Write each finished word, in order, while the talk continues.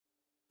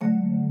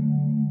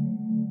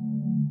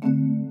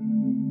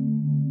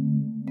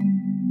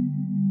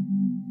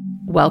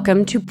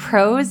Welcome to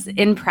Pros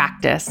in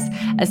Practice,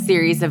 a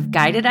series of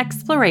guided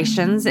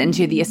explorations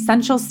into the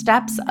essential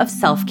steps of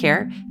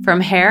self-care from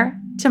hair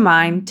to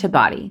mind to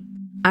body.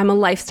 I'm a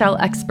lifestyle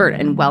expert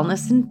and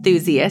wellness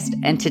enthusiast,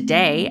 and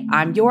today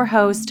I'm your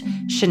host,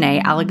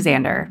 Shanae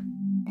Alexander.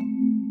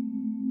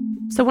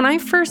 So when I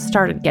first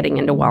started getting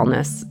into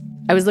wellness,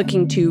 I was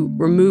looking to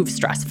remove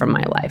stress from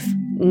my life,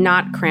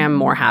 not cram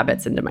more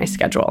habits into my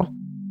schedule.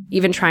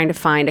 Even trying to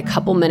find a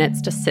couple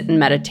minutes to sit and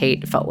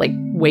meditate felt like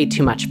way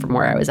too much from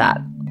where I was at.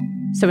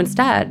 So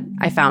instead,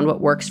 I found what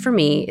works for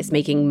me is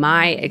making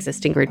my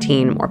existing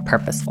routine more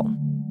purposeful.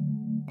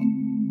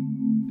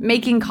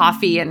 Making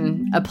coffee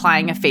and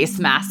applying a face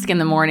mask in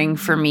the morning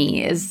for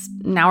me is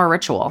now a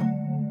ritual.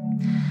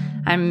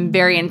 I'm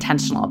very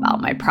intentional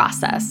about my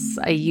process.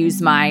 I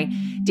use my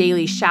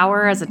daily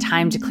shower as a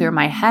time to clear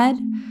my head.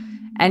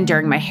 And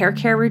during my hair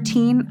care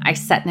routine, I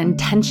set an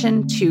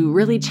intention to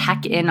really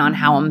check in on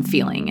how I'm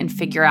feeling and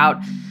figure out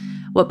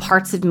what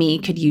parts of me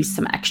could use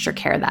some extra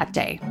care that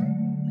day.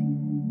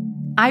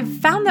 I've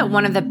found that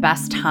one of the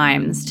best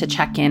times to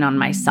check in on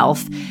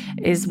myself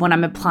is when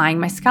I'm applying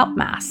my scalp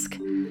mask.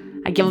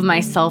 I give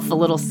myself a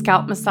little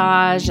scalp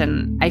massage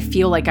and I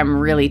feel like I'm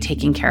really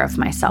taking care of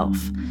myself.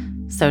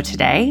 So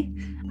today,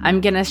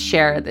 I'm going to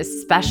share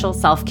this special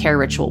self-care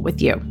ritual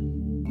with you.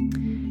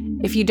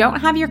 If you don't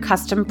have your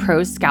custom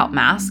Pros scalp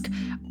mask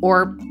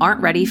or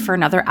aren't ready for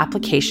another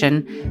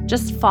application,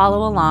 just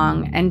follow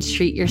along and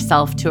treat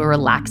yourself to a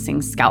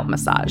relaxing scalp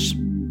massage.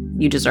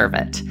 You deserve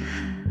it.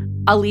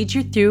 I'll lead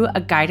you through a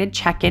guided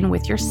check-in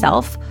with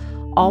yourself,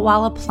 all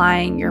while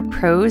applying your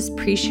Pros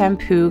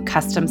pre-shampoo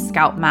custom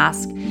scalp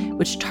mask,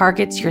 which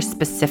targets your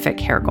specific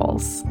hair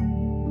goals.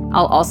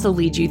 I'll also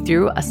lead you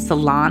through a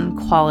salon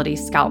quality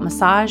scalp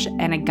massage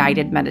and a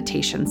guided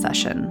meditation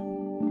session.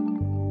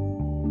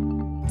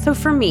 So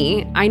for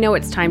me, I know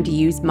it's time to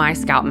use my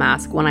scalp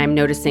mask when I'm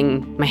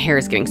noticing my hair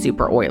is getting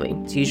super oily.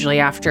 It's usually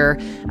after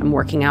I'm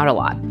working out a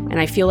lot, and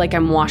I feel like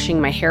I'm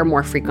washing my hair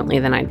more frequently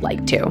than I'd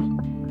like to.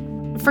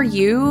 For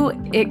you,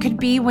 it could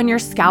be when your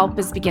scalp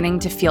is beginning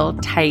to feel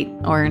tight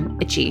or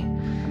itchy.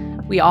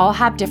 We all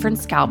have different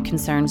scalp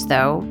concerns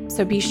though,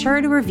 so be sure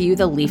to review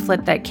the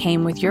leaflet that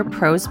came with your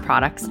Pros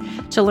products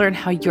to learn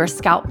how your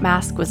scalp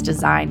mask was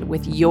designed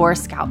with your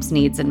scalp's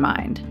needs in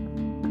mind.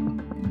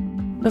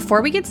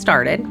 Before we get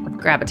started,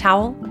 grab a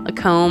towel, a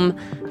comb,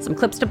 some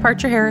clips to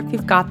part your hair if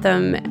you've got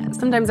them.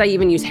 Sometimes I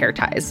even use hair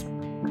ties,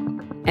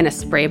 and a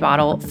spray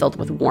bottle filled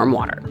with warm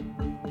water.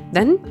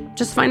 Then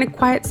just find a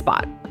quiet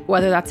spot,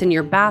 whether that's in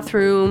your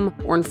bathroom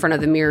or in front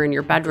of the mirror in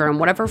your bedroom,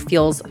 whatever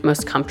feels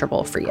most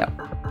comfortable for you.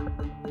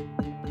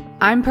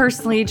 I'm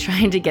personally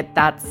trying to get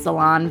that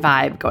salon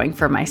vibe going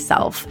for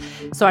myself,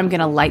 so I'm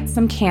gonna light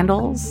some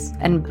candles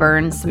and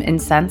burn some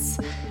incense,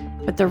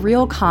 but the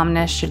real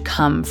calmness should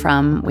come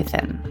from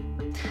within.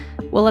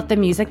 We'll let the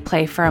music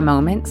play for a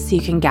moment so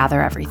you can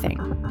gather everything.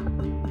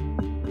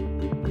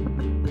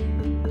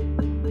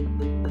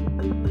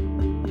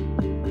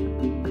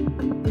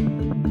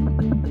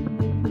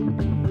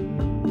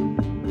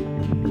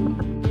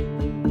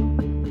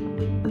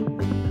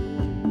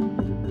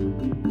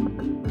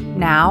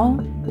 Now,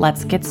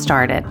 let's get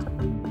started.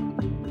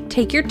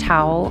 Take your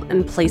towel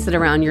and place it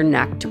around your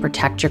neck to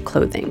protect your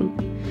clothing.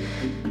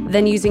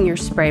 Then using your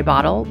spray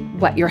bottle,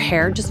 wet your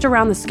hair just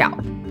around the scalp.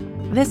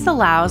 This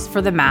allows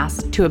for the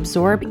mask to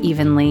absorb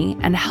evenly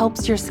and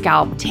helps your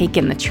scalp take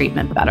in the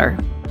treatment better.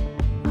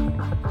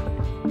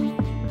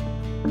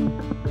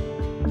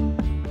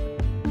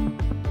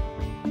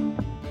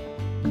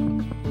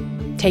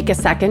 Take a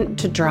second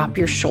to drop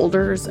your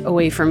shoulders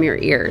away from your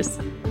ears.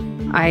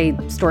 I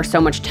store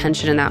so much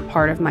tension in that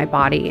part of my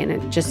body, and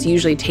it just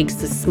usually takes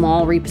this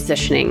small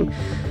repositioning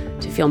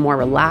to feel more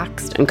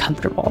relaxed and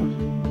comfortable.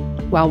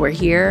 While we're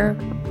here,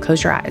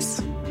 close your eyes.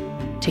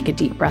 Take a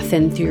deep breath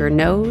in through your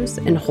nose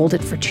and hold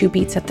it for 2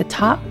 beats at the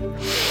top.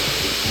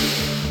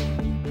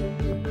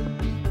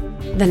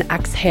 Then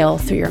exhale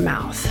through your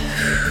mouth.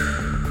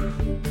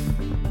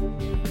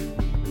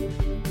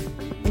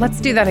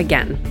 Let's do that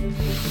again.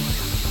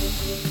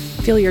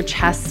 Feel your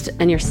chest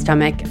and your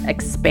stomach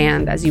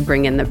expand as you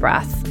bring in the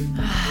breath.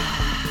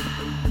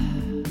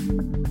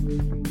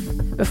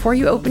 Before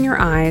you open your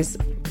eyes,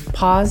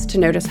 pause to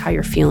notice how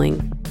you're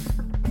feeling.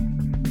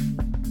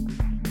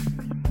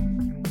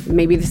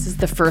 Maybe this is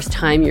the first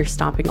time you're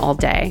stopping all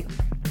day.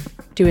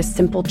 Do a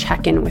simple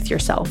check-in with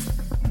yourself.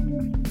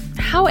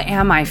 How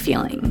am I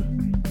feeling?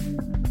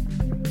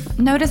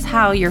 Notice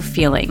how you're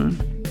feeling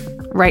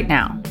right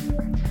now.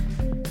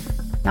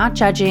 Not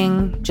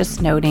judging,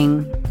 just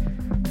noting.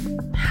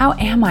 How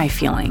am I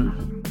feeling?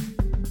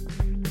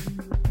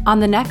 On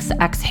the next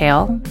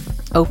exhale,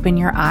 open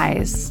your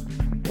eyes.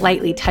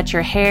 Lightly touch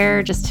your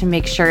hair just to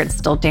make sure it's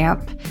still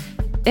damp.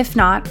 If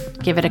not,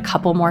 give it a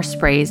couple more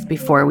sprays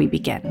before we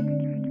begin.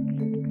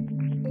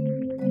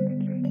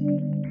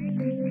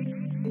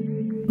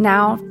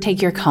 Now,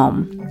 take your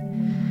comb.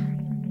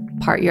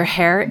 Part your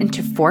hair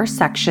into 4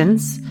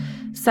 sections,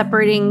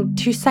 separating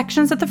 2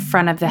 sections at the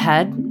front of the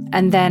head,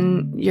 and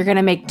then you're going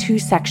to make 2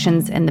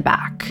 sections in the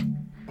back.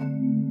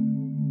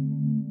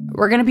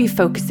 we're going to be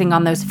focusing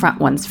on those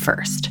front ones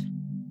first.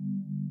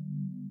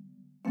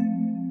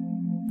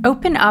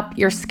 Open up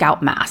your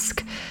scalp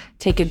mask.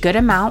 Take a good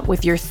amount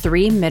with your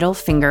 3 middle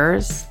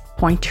fingers,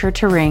 pointer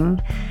to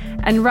ring,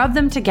 and rub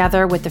them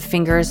together with the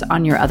fingers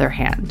on your other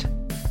hand.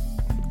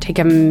 Take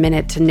a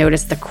minute to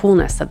notice the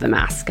coolness of the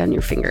mask on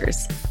your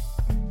fingers.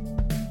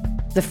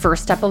 The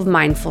first step of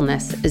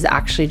mindfulness is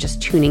actually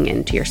just tuning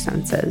into your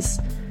senses.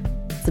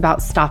 It's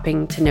about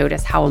stopping to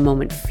notice how a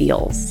moment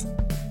feels.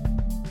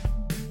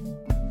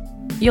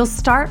 You'll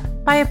start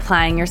by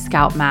applying your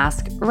scalp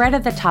mask right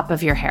at the top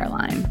of your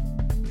hairline.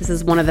 This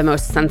is one of the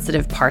most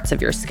sensitive parts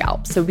of your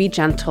scalp, so be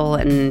gentle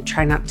and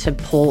try not to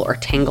pull or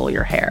tangle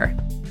your hair.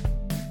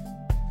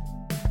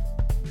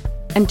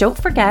 And don't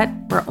forget,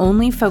 we're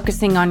only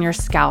focusing on your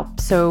scalp,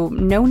 so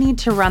no need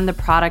to run the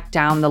product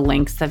down the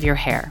length of your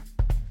hair.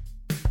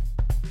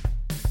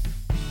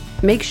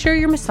 Make sure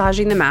you're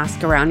massaging the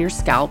mask around your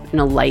scalp in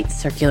a light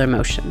circular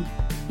motion.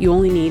 You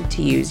only need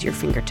to use your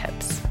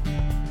fingertips.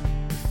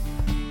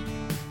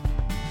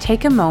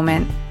 Take a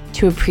moment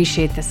to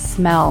appreciate the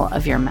smell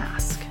of your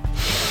mask.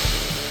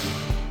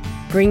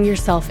 Bring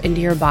yourself into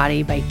your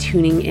body by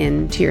tuning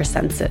in to your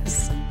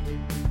senses.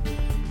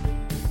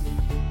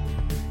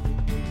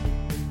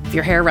 If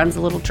your hair runs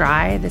a little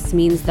dry, this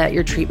means that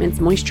your treatment's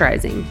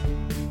moisturizing.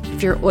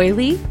 If you're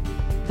oily,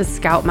 the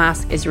scalp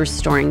mask is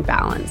restoring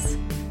balance.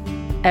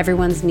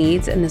 Everyone's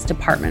needs in this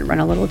department run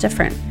a little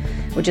different,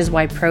 which is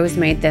why pros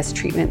made this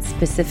treatment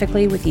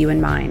specifically with you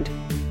in mind.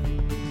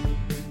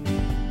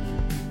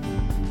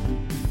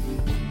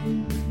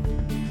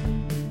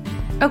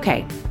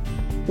 Okay,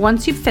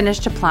 once you've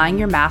finished applying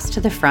your mask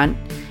to the front,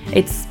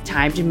 it's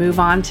time to move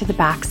on to the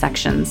back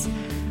sections.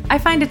 I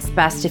find it's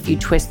best if you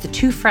twist the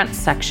 2 front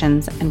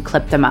sections and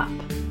clip them up.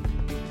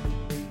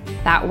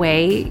 That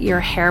way, your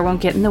hair won't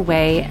get in the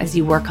way as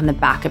you work on the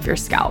back of your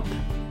scalp.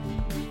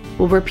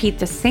 We'll repeat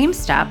the same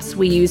steps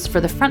we used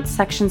for the front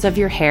sections of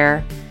your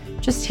hair,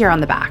 just here on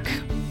the back.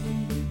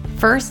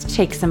 First,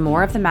 take some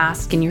more of the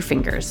mask in your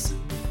fingers.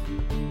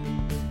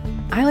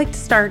 I like to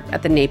start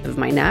at the nape of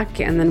my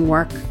neck and then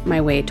work my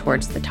way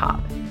towards the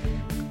top.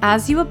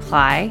 As you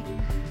apply,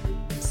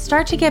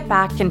 start to get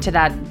back into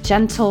that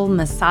gentle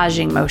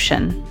massaging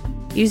motion,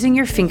 using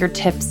your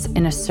fingertips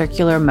in a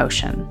circular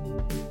motion.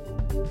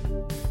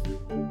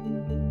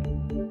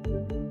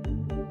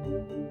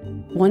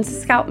 Once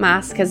the scalp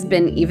mask has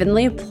been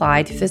evenly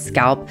applied to the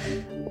scalp,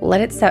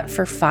 let it set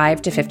for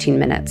 5 to 15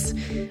 minutes.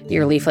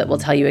 Your leaflet will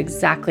tell you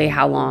exactly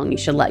how long you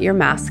should let your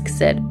mask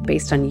sit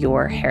based on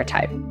your hair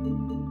type.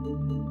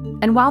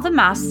 And while the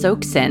mask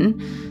soaks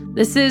in,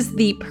 this is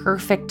the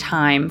perfect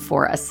time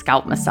for a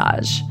scalp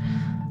massage.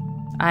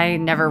 I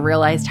never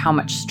realized how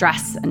much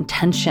stress and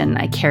tension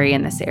I carry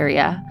in this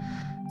area,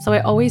 so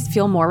I always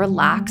feel more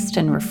relaxed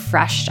and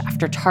refreshed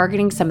after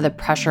targeting some of the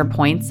pressure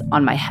points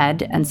on my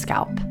head and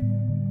scalp.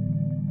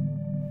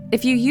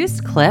 If you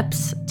used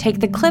clips, take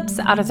the clips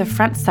out of the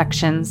front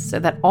sections so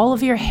that all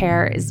of your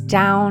hair is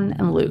down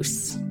and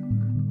loose.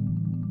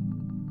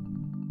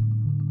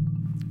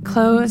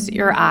 Close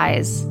your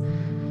eyes.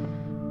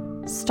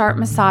 Start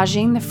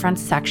massaging the front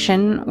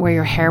section where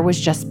your hair was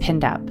just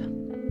pinned up.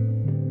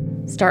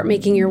 Start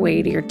making your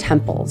way to your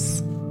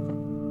temples.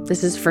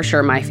 This is for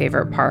sure my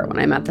favorite part when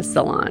I'm at the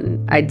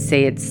salon. I'd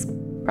say it's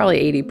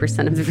probably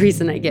 80% of the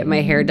reason I get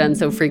my hair done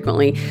so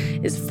frequently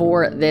is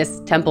for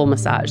this temple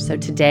massage. So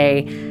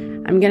today,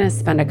 I'm going to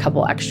spend a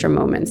couple extra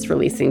moments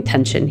releasing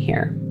tension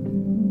here.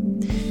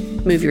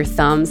 Move your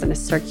thumbs in a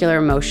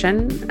circular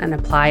motion and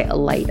apply a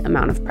light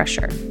amount of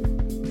pressure.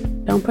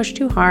 Don't push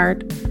too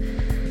hard.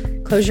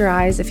 Close your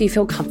eyes if you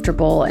feel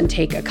comfortable and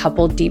take a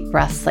couple deep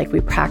breaths like we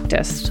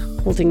practiced,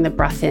 holding the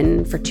breath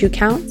in for 2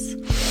 counts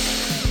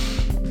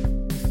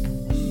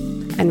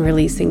and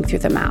releasing through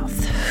the mouth.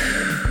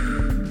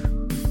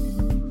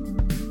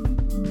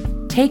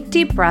 Take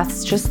deep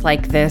breaths just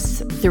like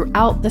this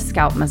throughout the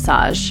scalp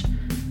massage.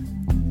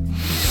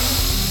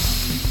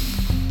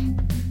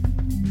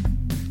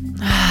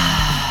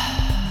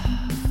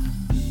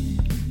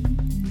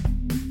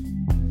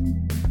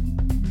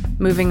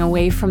 Moving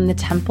away from the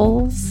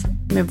temples,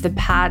 move the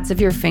pads of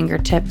your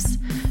fingertips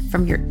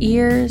from your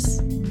ears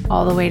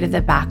all the way to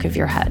the back of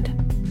your head.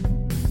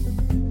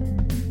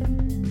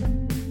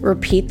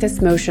 Repeat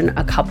this motion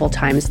a couple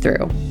times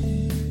through.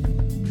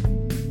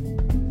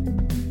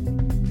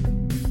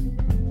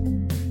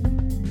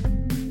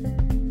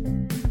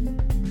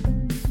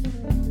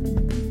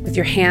 With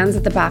your hands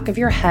at the back of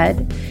your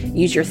head,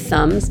 use your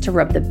thumbs to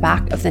rub the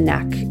back of the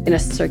neck in a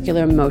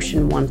circular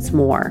motion once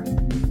more.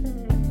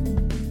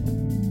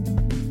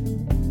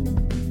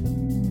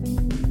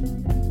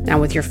 Now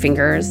with your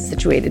fingers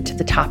situated to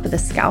the top of the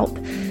scalp,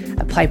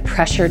 apply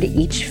pressure to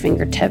each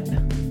fingertip,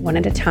 one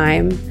at a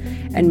time,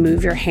 and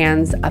move your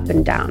hands up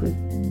and down.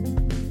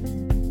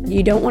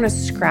 You don't want to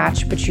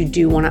scratch, but you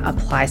do want to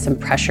apply some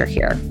pressure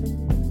here.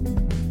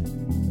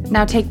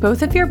 Now take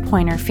both of your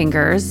pointer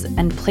fingers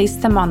and place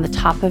them on the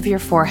top of your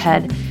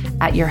forehead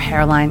at your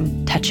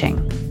hairline touching.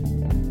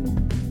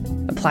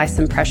 Apply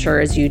some pressure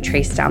as you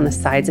trace down the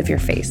sides of your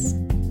face.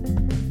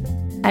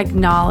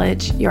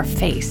 Acknowledge your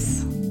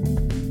face.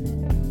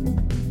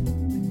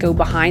 Go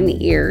behind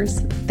the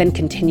ears, then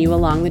continue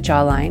along the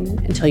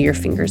jawline until your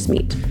fingers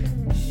meet.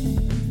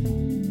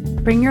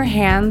 Bring your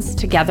hands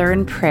together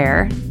in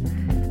prayer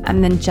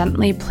and then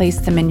gently place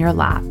them in your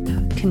lap,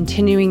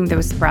 continuing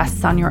those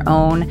breaths on your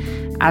own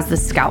as the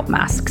scalp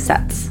mask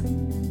sets.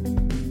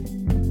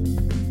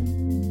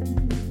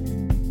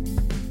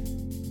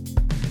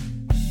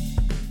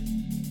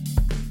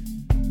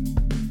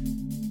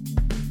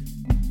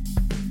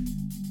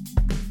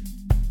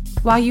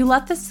 While you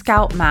let the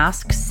scalp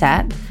mask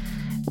set,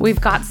 we've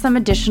got some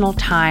additional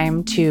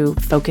time to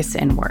focus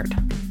inward.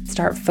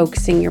 Start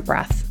focusing your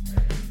breath.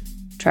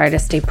 Try to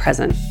stay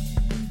present.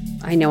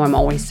 I know I'm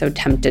always so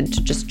tempted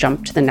to just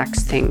jump to the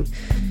next thing.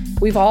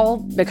 We've all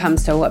become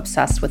so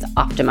obsessed with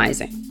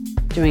optimizing,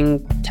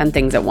 doing 10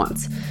 things at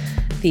once.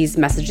 These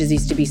messages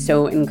used to be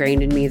so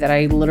ingrained in me that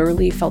I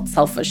literally felt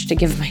selfish to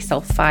give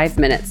myself 5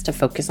 minutes to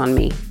focus on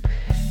me.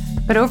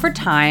 But over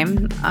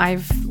time,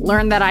 I've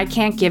learned that I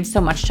can't give so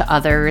much to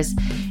others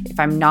if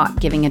I'm not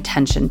giving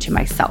attention to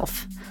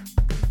myself.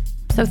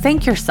 So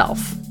thank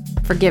yourself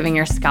for giving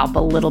your scalp a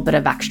little bit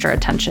of extra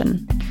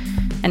attention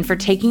and for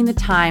taking the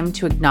time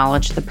to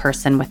acknowledge the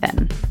person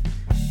within.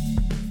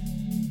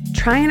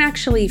 Try and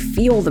actually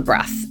feel the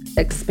breath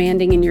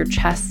expanding in your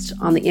chest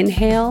on the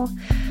inhale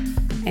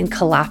and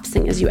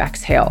collapsing as you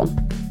exhale.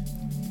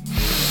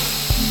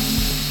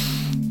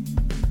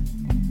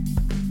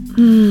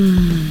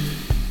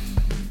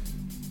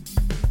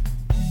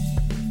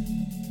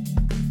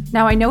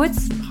 Now, I know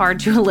it's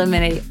hard to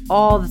eliminate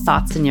all the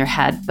thoughts in your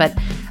head, but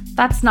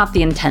that's not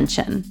the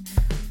intention.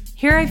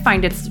 Here I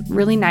find it's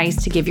really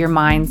nice to give your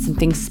mind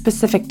something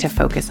specific to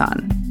focus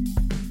on.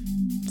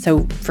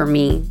 So for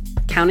me,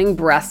 counting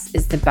breaths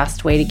is the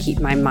best way to keep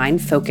my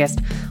mind focused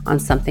on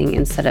something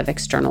instead of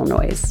external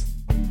noise.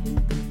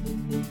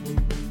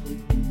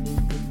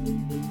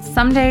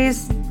 Some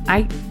days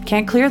I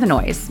can't clear the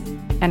noise,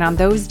 and on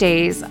those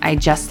days I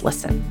just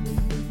listen.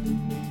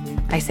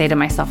 I say to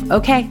myself,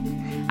 okay,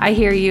 I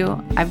hear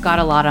you. I've got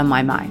a lot on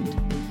my mind.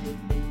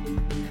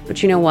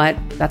 But you know what?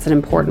 That's an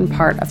important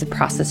part of the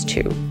process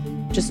too.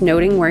 Just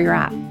noting where you're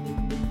at.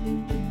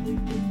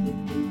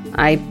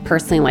 I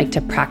personally like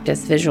to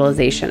practice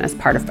visualization as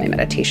part of my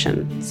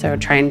meditation. So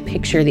try and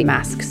picture the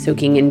mask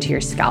soaking into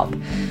your scalp,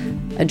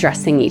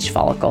 addressing each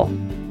follicle.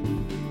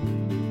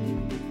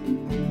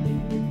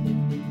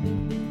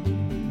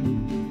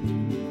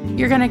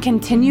 You're going to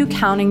continue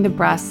counting the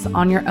breaths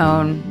on your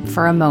own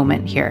for a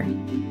moment here.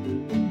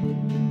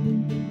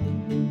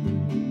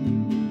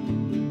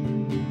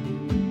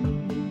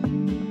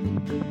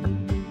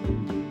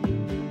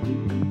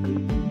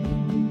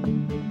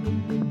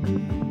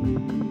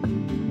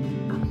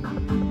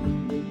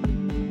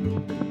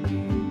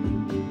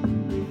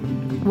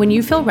 When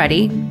you feel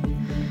ready,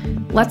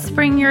 let's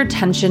bring your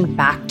attention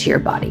back to your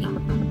body.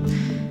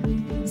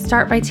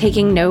 Start by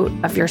taking note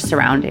of your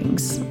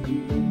surroundings.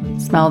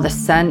 Smell the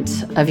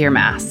scent of your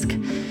mask.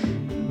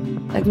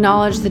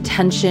 Acknowledge the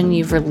tension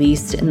you've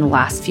released in the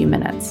last few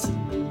minutes.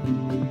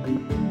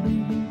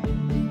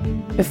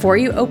 Before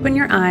you open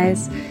your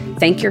eyes,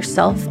 thank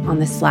yourself on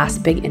this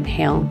last big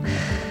inhale.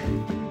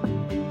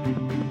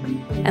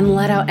 And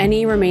let out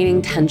any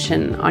remaining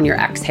tension on your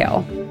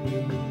exhale.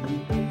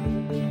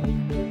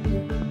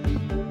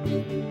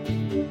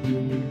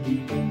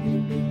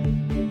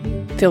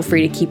 Feel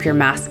free to keep your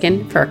mask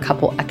in for a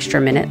couple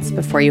extra minutes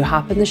before you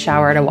hop in the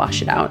shower to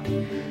wash it out.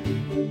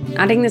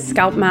 Adding the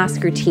scalp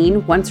mask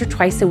routine once or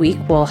twice a week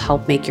will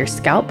help make your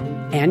scalp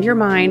and your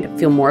mind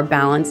feel more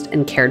balanced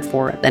and cared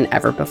for than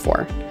ever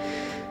before.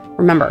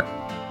 Remember,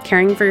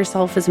 caring for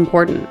yourself is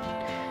important,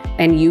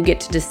 and you get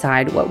to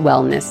decide what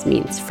wellness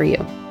means for you.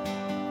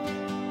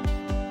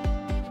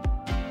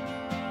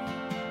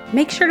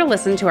 Make sure to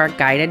listen to our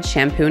guided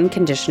shampoo and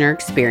conditioner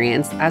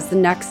experience as the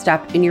next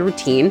step in your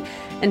routine,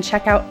 and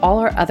check out all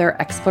our other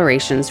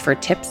explorations for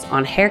tips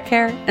on hair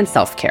care and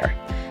self-care.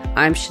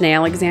 I'm Shanae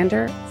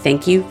Alexander.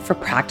 Thank you for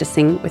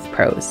practicing with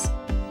pros.